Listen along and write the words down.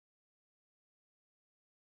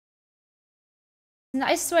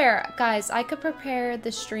I swear, guys, I could prepare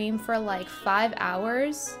the stream for like 5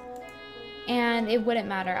 hours and it wouldn't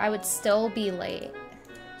matter. I would still be late.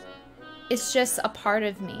 It's just a part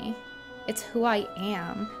of me. It's who I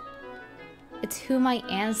am. It's who my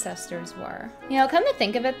ancestors were. You know, come to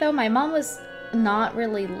think of it though, my mom was not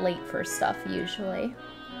really late for stuff usually.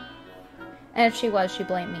 And if she was, she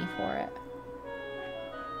blamed me for it.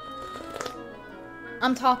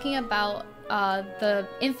 I'm talking about the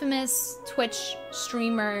infamous Twitch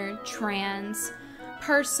streamer trans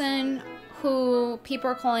person who people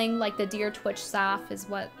are calling like the Dear Twitch staff is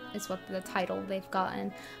what the title they've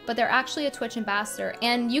gotten, but they're actually a Twitch ambassador,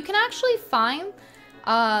 and you can actually find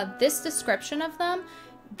this description of them.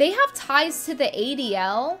 They have ties to the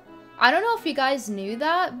ADL. I don't know if you guys knew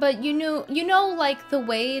that, but you know like the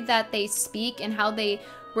way that they speak and how they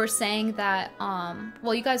were saying that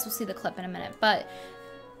well, you guys will see the clip in a minute, but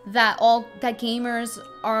that gamers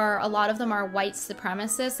are, a lot of them are white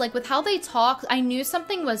supremacists. Like with how they talk, I knew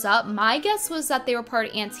something was up. My guess was that they were part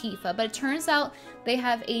of Antifa, but it turns out they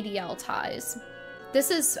have ADL ties. This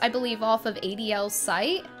is, I believe, off of ADL's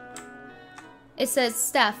site. It says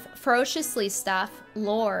Steph, ferociously Steph,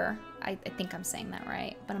 lore. I think I'm saying that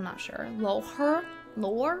right, but I'm not sure.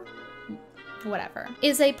 Lore, whatever.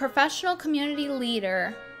 Is a professional community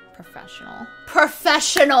leader.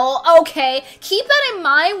 Professional, okay. Keep that in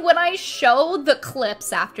mind when I show the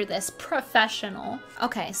clips after this. Professional.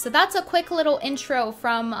 Okay, so that's a quick little intro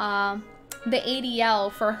from the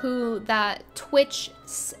ADL for who that Twitch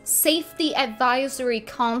Safety Advisory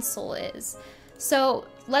Council is. So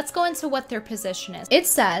let's go into what their position is. It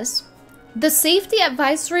says, the Safety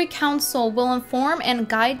Advisory Council will inform and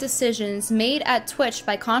guide decisions made at Twitch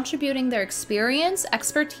by contributing their experience,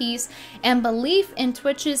 expertise, and belief in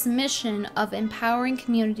Twitch's mission of empowering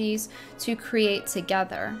communities to create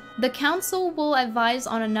together. The council will advise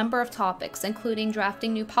on a number of topics, including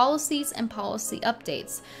drafting new policies and policy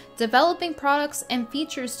updates, developing products and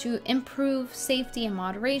features to improve safety and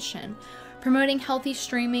moderation, promoting healthy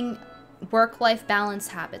streaming work-life balance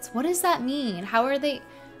habits. What does that mean?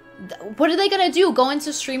 What are they gonna do? Go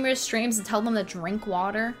into streamers' streams and tell them to drink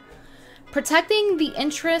water? Protecting the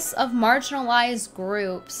interests of marginalized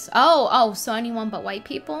groups. Oh, so anyone but white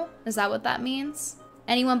people? Is that what that means?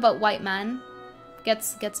 Anyone but white men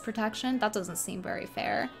gets protection? That doesn't seem very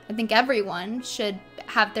fair. I think everyone should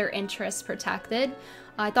have their interests protected.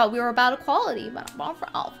 I thought we were about equality, but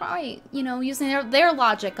right, you know, using their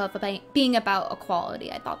logic of being about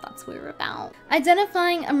equality, I thought that's what we were about.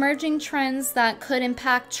 Identifying emerging trends that could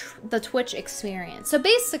impact the Twitch experience. So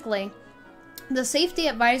basically, the Safety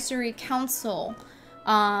Advisory Council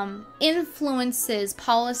influences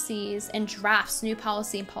policies and drafts new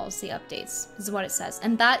policy and policy updates, is what it says.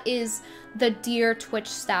 And that is the Dear Twitch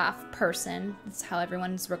staff person. That's how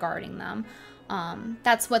everyone's regarding them.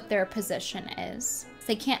 That's what their position is.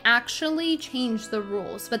 They can't actually change the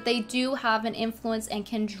rules, but they do have an influence and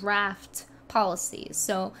can draft policies.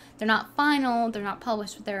 So they're not final, they're not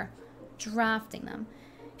published, but they're drafting them.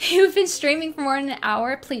 You've been streaming for more than an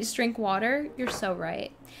hour. Please drink water. You're so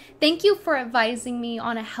right. Thank you for advising me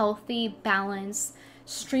on a healthy, balanced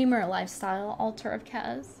streamer lifestyle, Altar of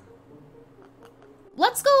Kaz.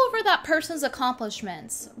 Let's go over that person's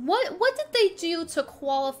accomplishments. What did they do to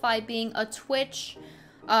qualify being a Twitch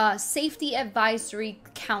Safety Advisory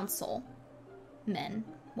Council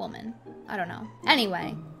woman? I don't know.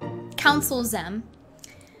 Anyway, Council Zem.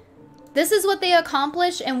 This is what they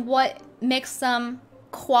accomplished and what makes them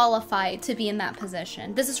qualified to be in that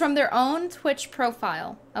position. This is from their own Twitch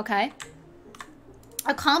profile, okay?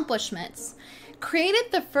 Accomplishments.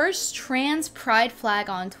 Created the first trans pride flag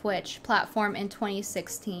on Twitch platform in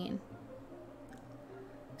 2016.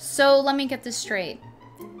 So let me get this straight.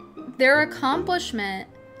 Their accomplishment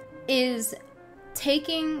is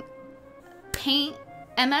taking paint,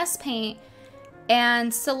 MS Paint,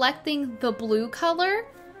 and selecting the blue color,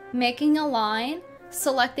 making a line,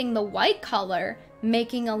 selecting the white color,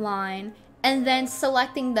 making a line, and then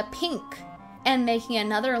selecting the pink and making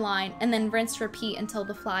another line, and then rinse repeat until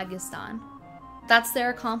the flag is done. That's their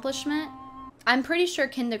accomplishment. I'm pretty sure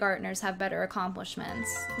kindergartners have better accomplishments.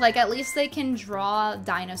 Like, at least they can draw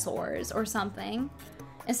dinosaurs or something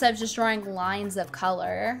instead of just drawing lines of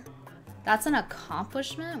color. That's an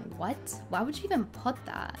accomplishment? What? Why would you even put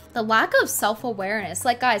that? The lack of self-awareness.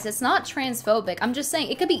 Like, guys, it's not transphobic. I'm just saying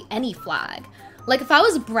it could be any flag. Like, if I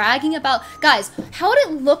was bragging about... Guys, how would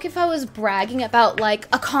it look if I was bragging about, like,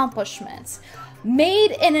 accomplishments?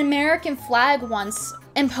 Made an American flag once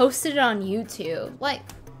and posted it on YouTube. Like,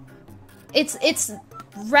 it's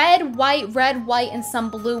red, white, and some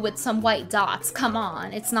blue with some white dots. Come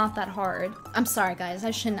on, it's not that hard. I'm sorry, guys.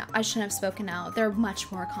 I shouldn't have spoken out. They're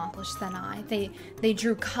much more accomplished than I. They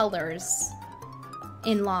drew colors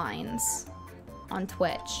in lines on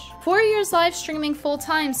Twitch. 4 years live streaming full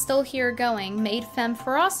time, still here going. Made Femme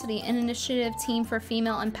Ferocity, an initiative team for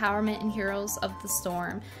female empowerment and heroes of the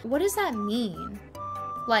storm. What does that mean?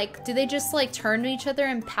 Like, do they just like turn to each other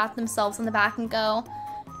and pat themselves on the back and go,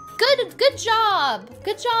 good job!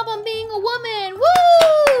 Good job on being a woman!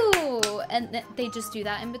 Woo! And they just do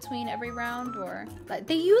that in between every round? Or like,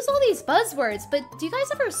 they use all these buzzwords, but do you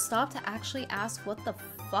guys ever stop to actually ask what the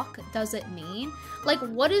fuck does it mean? Like,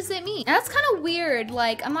 what does it mean? And that's kind of weird.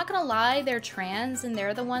 Like, I'm not gonna lie, they're trans and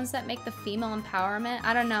they're the ones that make the female empowerment.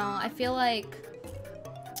 I don't know. I feel like,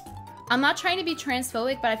 I'm not trying to be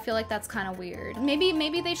transphobic, but I feel like that's kind of weird.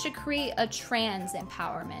 Maybe they should create a trans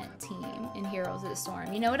empowerment team in Heroes of the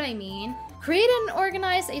Storm. You know what I mean? Create and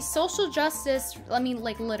organize a social justice, I mean,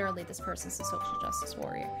 like literally this person's a social justice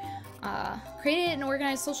warrior. Create and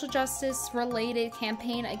organize social justice related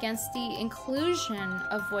campaign against the inclusion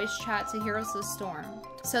of voice chat to Heroes of the Storm.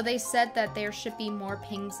 So they said that there should be more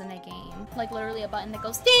pings in a game. Like literally a button that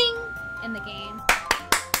goes ding in the game.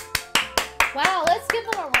 Wow, let's give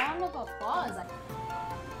them a round of applause.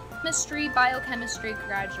 Chemistry, biochemistry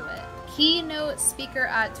graduate. Keynote speaker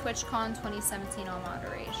at TwitchCon 2017 on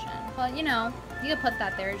moderation. But you know, you could put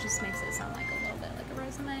that there, it just makes it sound like a little bit like a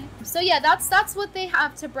resume. So yeah, that's what they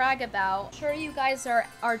have to brag about. I'm sure you guys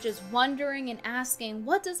are just wondering and asking,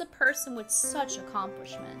 what does a person with such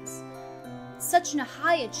accomplishments, such a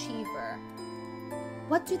high achiever,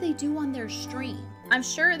 what do they do on their stream? I'm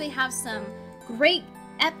sure they have some great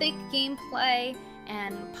epic gameplay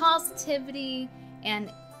and positivity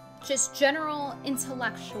and just general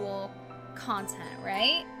intellectual content,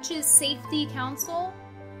 right? Which is safety council.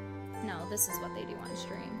 No, this is what they do on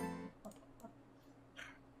stream.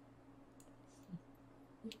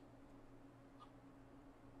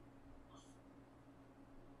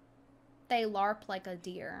 They LARP like a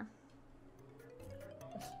deer.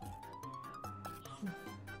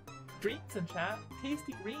 Greens in chat.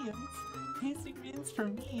 Tasty greens. Tasty greens for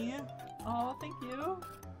me. Oh, thank you.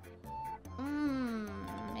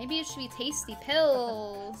 Maybe it should be tasty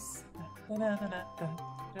pills. You know,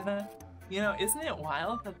 isn't it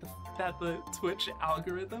wild that the Twitch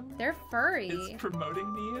algorithm, they're furry, is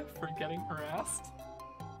promoting me for getting harassed?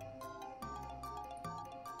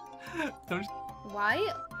 Why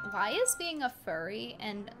is being a furry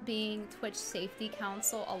and being Twitch Safety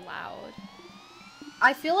Council allowed?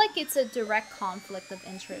 I feel like it's a direct conflict of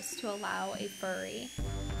interest to allow a furry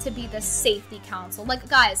to be the safety council. Like,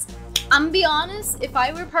 guys, I'm gonna be honest, if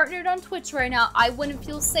I were partnered on Twitch right now, I wouldn't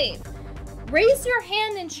feel safe. Raise your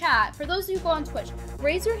hand in chat, for those of you who go on Twitch,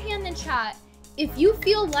 raise your hand in chat if you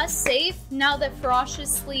feel less safe now that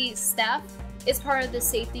Ferociously Steph is part of the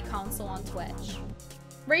safety council on Twitch.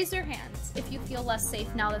 Raise your hands if you feel less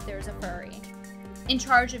safe now that there's a furry in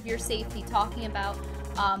charge of your safety, talking about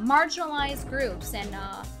marginalized groups. And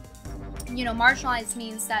you know, marginalized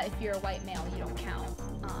means that if you're a white male, you don't count.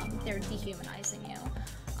 They're dehumanizing you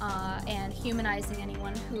and humanizing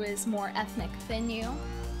anyone who is more ethnic than you.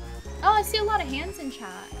 Oh, I see a lot of hands in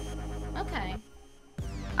chat. Okay.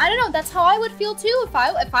 I don't know, that's how I would feel too. If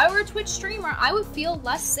I were a Twitch streamer, I would feel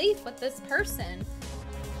less safe with this person.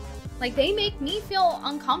 Like, they make me feel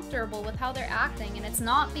uncomfortable with how they're acting, and it's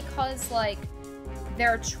not because, like,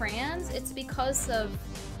 they're trans, it's because of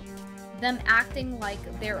them acting like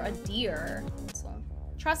they're a deer. So,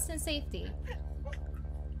 trust and safety.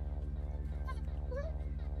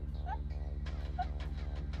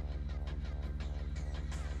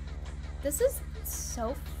 This is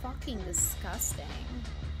so fucking disgusting.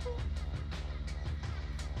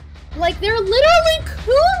 Like, they're literally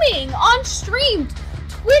cooming on stream.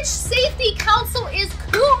 Twitch Safety Council is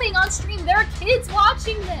cooming on stream. There are kids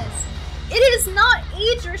watching this. It is not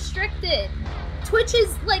age restricted. Twitch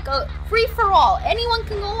is like a free-for-all. Anyone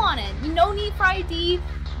can go on it. No need for ID.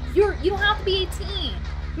 You don't have to be 18.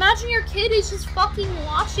 Imagine your kid is just fucking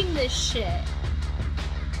watching this shit.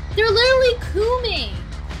 They're literally cooming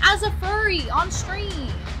as a furry on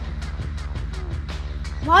stream.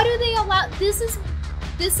 Why do they allow this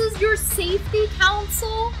is your safety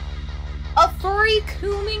council? A furry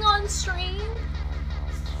cooming on stream?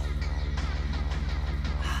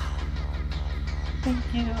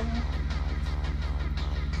 Thank you.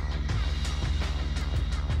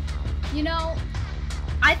 You know,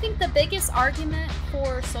 I think the biggest argument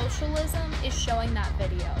for socialism is showing that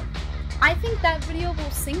video. I think that video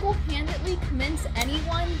will single-handedly convince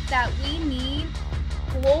anyone that we need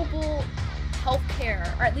global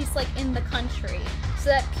healthcare, or at least like in the country, so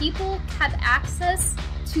that people have access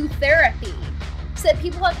to therapy, so that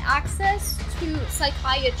people have access to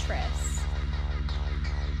psychiatrists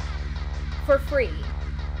for free.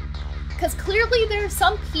 Because clearly there are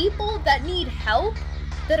some people that need help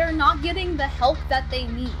that are not getting the help that they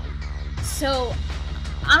need. So,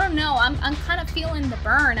 I don't know, I'm kind of feeling the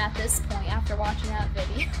burn at this point after watching that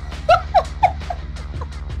video.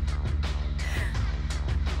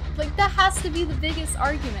 Like, that has to be the biggest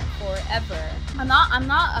argument for it ever. I'm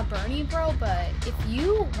not a Bernie bro, but if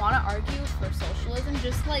you want to argue for socialism,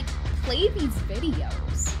 just like play these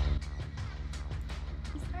videos.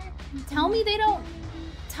 Tell me they don't.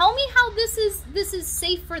 Tell me how this is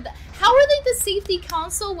safe for them. How are they the safety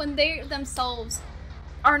council when they themselves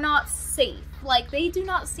are not safe? Like, they do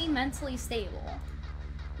not seem mentally stable.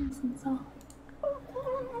 Listen, so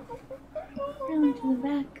really to the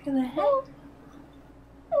back of the head.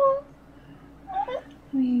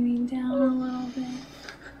 Maybe down a little bit.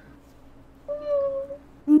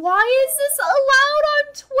 Why is this allowed on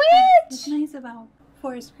What's Twitch? nice about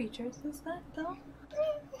forest creatures is that, though,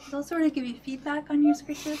 they'll sort of give you feedback on your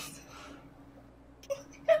scritches.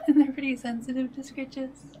 And they're pretty sensitive to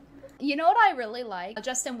scritches. You know what I really like?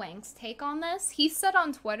 Justin Wang's take on this. He said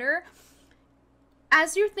on Twitter,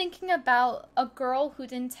 as you're thinking about a girl who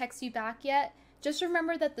didn't text you back yet, just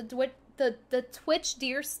remember that the Twitch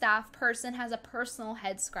Dear staff person has a personal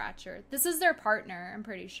head scratcher. This is their partner, I'm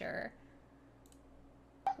pretty sure.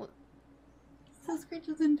 So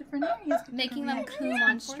scritches in different areas. Making them coom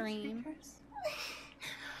on stream.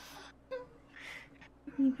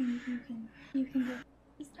 You can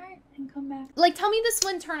go start and come back. Like, tell me this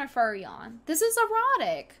wouldn't turn a furry on. This is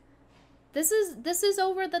erotic. This is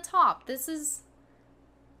over the top. This is...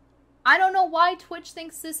 I don't know why Twitch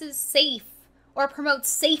thinks this is safe or promotes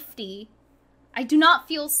safety. I do not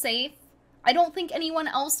feel safe. I don't think anyone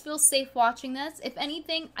else feels safe watching this. If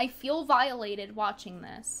anything, I feel violated watching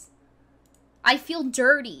this. I feel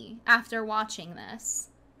dirty after watching this.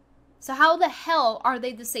 So how the hell are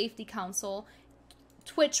they the safety council?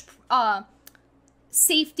 Twitch,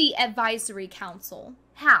 Safety Advisory Council.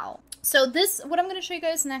 How? So this, what I'm going to show you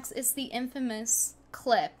guys next is the infamous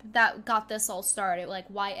clip that got this all started, like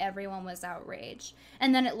why everyone was outraged.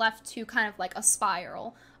 And then it left to kind of like a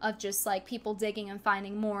spiral of just like people digging and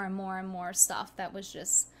finding more and more and more stuff that was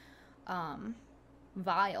just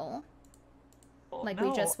vile. Well, Like no.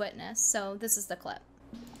 we just witnessed. So this is the clip.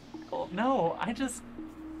 Well, no, I'm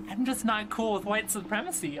just not cool with white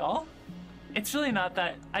supremacy, y'all. It's really not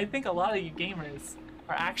that. I think a lot of you gamers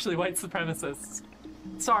are actually white supremacists.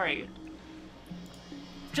 Sorry.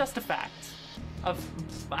 Just a fact of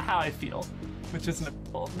how I feel, which isn't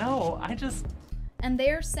well, no, I just... And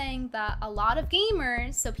they're saying that a lot of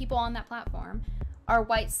gamers, so people on that platform, are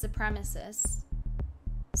white supremacists.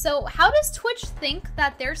 So how does Twitch think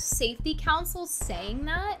that their safety council saying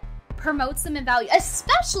that promotes them in value?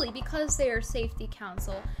 Especially because they are safety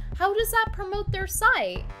council. How does that promote their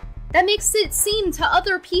site? That makes it seem to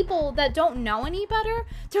other people that don't know any better,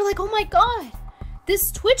 they're like, oh my god,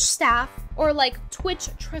 this Twitch staff, or like Twitch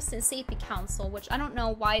Trust and Safety Council, which I don't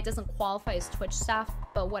know why it doesn't qualify as Twitch staff,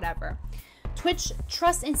 but whatever. Twitch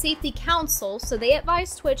Trust and Safety Council, so they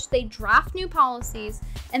advise Twitch, they draft new policies,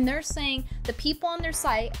 and they're saying the people on their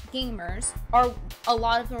site, gamers, are, a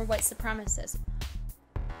lot of them are white supremacists.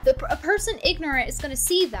 A person ignorant is going to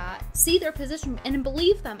see that, see their position, and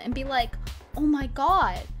believe them, and be like, oh my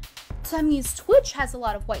god, so that means Twitch has a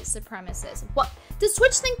lot of white supremacists. What? Does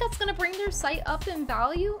Twitch think that's going to bring their site up in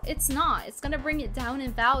value? It's not. It's going to bring it down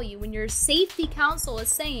in value when your safety council is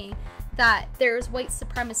saying that there's white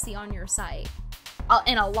supremacy on your site.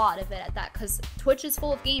 And a lot of it at that, because Twitch is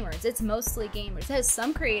full of gamers. It's mostly gamers. It has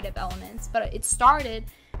some creative elements, but it started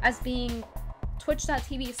as being...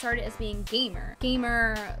 Twitch.tv started as being gamer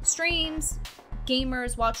streams,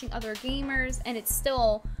 gamers watching other gamers, and it's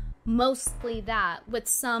still mostly that, with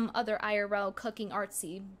some other IRL cooking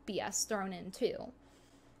artsy BS thrown in too.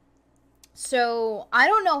 So I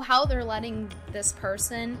don't know how they're letting this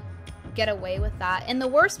person get away with that. And the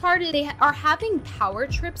worst part is they are having power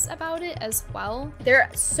trips about it as well. They're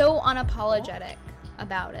so unapologetic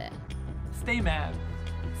about it. Stay mad.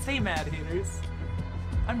 Stay mad, haters.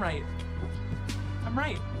 I'm right. I'm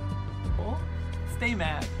right. Well, stay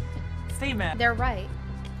mad. Stay mad. They're right.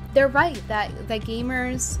 They're right that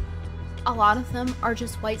gamers, a lot of them are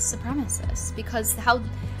just white supremacists, because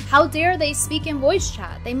how dare they speak in voice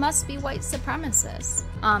chat? They must be white supremacists.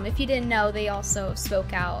 If you didn't know, they also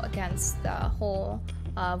spoke out against the whole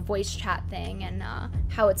voice chat thing, and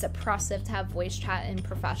how it's oppressive to have voice chat in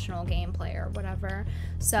professional gameplay or whatever.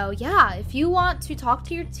 So yeah, if you want to talk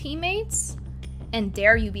to your teammates and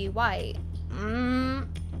dare you be white,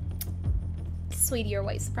 Sweetie, you're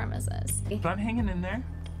white supremacist. But I'm hanging in there.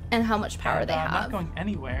 And how much power they I'm not have. going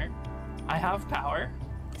anywhere. I have power.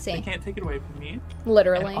 See. They can't take it away from me.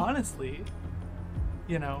 Literally. And honestly,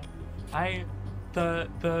 you know, there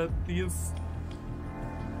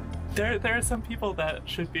are some people that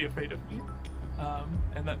should be afraid of me,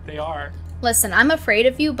 and that they are. Listen, I'm afraid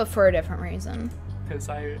of you, but for a different reason. Because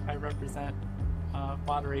I represent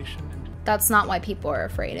moderation and. That's not why people are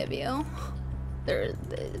afraid of you.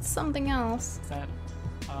 It's something else. Represent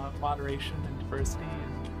moderation and diversity,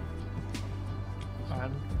 and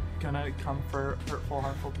I'm gonna come for hurtful,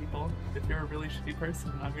 harmful people. If you're a really shitty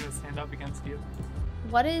person, I'm gonna stand up against you.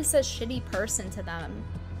 What is a shitty person to them?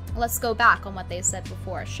 Let's go back on what they said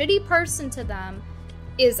before. Shitty person to them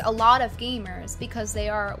is a lot of gamers because they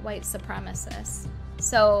are white supremacists.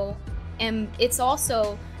 So, and it's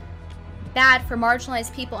also bad for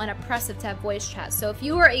marginalized people and oppressive to have voice chat. So if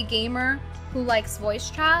you are a gamer who likes voice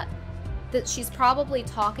chat, that she's probably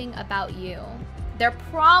talking about you. They're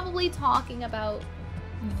probably talking about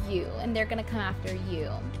you, and they're gonna come after you.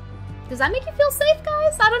 Does that make you feel safe,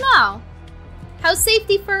 guys? I don't know. How's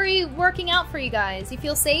Safety Furry working out for you guys? You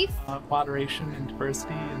feel safe? Moderation and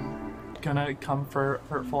diversity, and gonna come for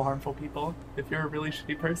hurtful, harmful people. If you're a really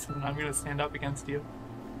shitty person, I'm gonna stand up against you.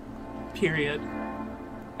 Period.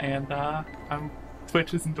 And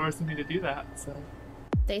Twitch is endorsing me to do that, so.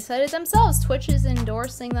 They said it themselves. Twitch is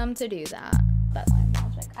endorsing them to do that. That's my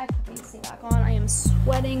magic. I put the AC back on. I am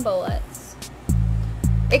sweating bullets.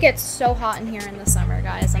 It gets so hot in here in the summer,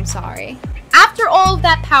 guys. I'm sorry. After all of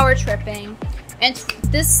that power tripping, and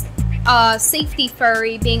this Safety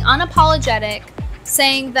Furry being unapologetic,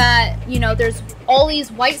 saying that, you know, there's all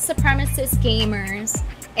these white supremacist gamers,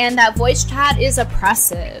 and that voice chat is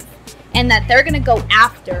oppressive, and that they're gonna go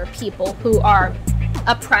after people who are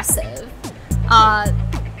oppressive.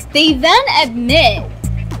 They then admit,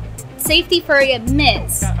 Safety Furry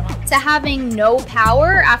admits to having no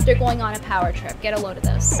power after going on a power trip. Get a load of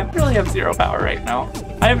this. I really have zero power right now.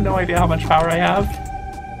 I have no idea how much power I have.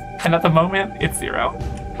 And at the moment, it's 0.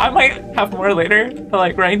 I might have more later, but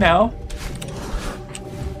like right now,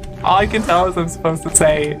 all I can tell is I'm supposed to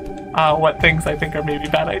say what things I think are maybe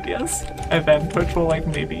bad ideas. And then Twitch will like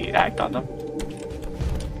maybe act on them.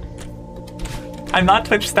 I'm not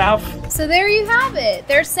Twitch staff. So there you have it.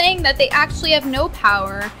 They're saying that they actually have no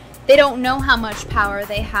power. They don't know how much power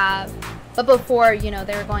they have. But before, you know,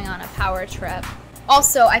 they were going on a power trip.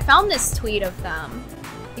 Also, I found this tweet of them.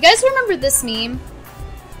 You guys remember this meme?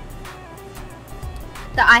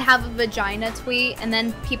 The I have a vagina tweet, and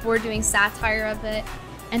then people were doing satire of it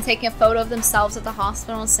and taking a photo of themselves at the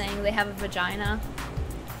hospital saying they have a vagina.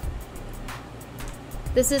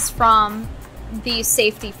 This is from the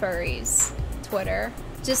Safety Furries Twitter.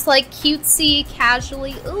 Just like cutesy,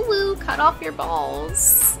 casually, ooh, cut off your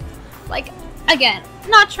balls. Like, again,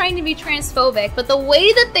 not trying to be transphobic, but the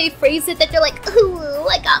way that they phrase it, that they're like, ooh,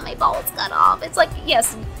 I got my balls cut off. It's like,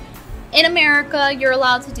 yes, in America, you're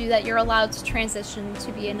allowed to do that. You're allowed to transition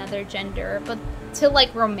to be another gender, but to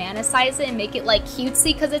like romanticize it and make it like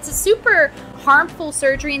cutesy, because it's a super harmful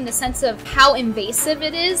surgery in the sense of how invasive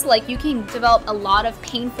it is. Like, you can develop a lot of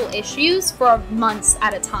painful issues for months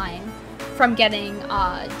at a time from getting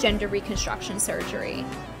gender reconstruction surgery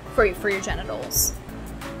for your genitals.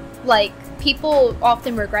 Like, people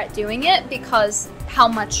often regret doing it because how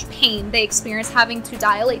much pain they experience having to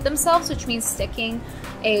dilate themselves, which means sticking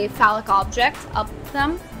a phallic object up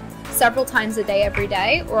them several times a day, every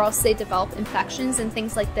day, or else they develop infections and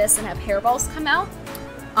things like this and have hairballs come out.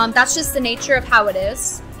 That's just the nature of how it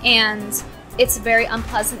is, and it's a very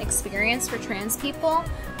unpleasant experience for trans people.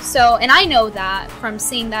 So, and I know that from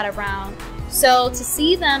seeing that around. So to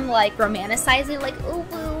see them like romanticize it, like, ooh,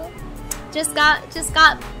 boo, just got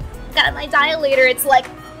my dilator, it's like,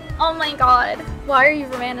 oh my god, why are you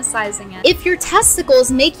romanticizing it? If your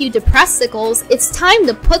testicles make you depressicles, it's time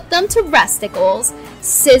to put them to resticles.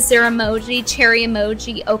 Scissor emoji, cherry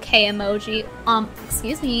emoji, okay emoji.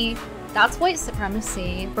 Excuse me, that's white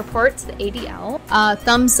supremacy. Report to the ADL.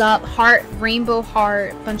 Thumbs up, heart, rainbow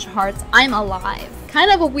heart, bunch of hearts. I'm alive.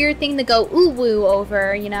 Kind of a weird thing to go ooh woo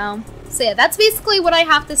over, you know? So yeah, that's basically what I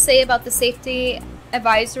have to say about the Safety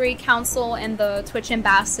Advisory Council and the Twitch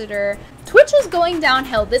ambassador. Twitch is going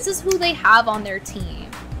downhill. This is who they have on their team.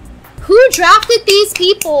 Who drafted these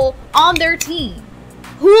people on their team?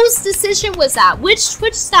 Whose decision was that? Which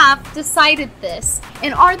Twitch staff decided this?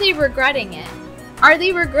 And are they regretting it? Are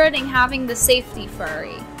they regretting having the Safety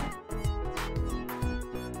Furry?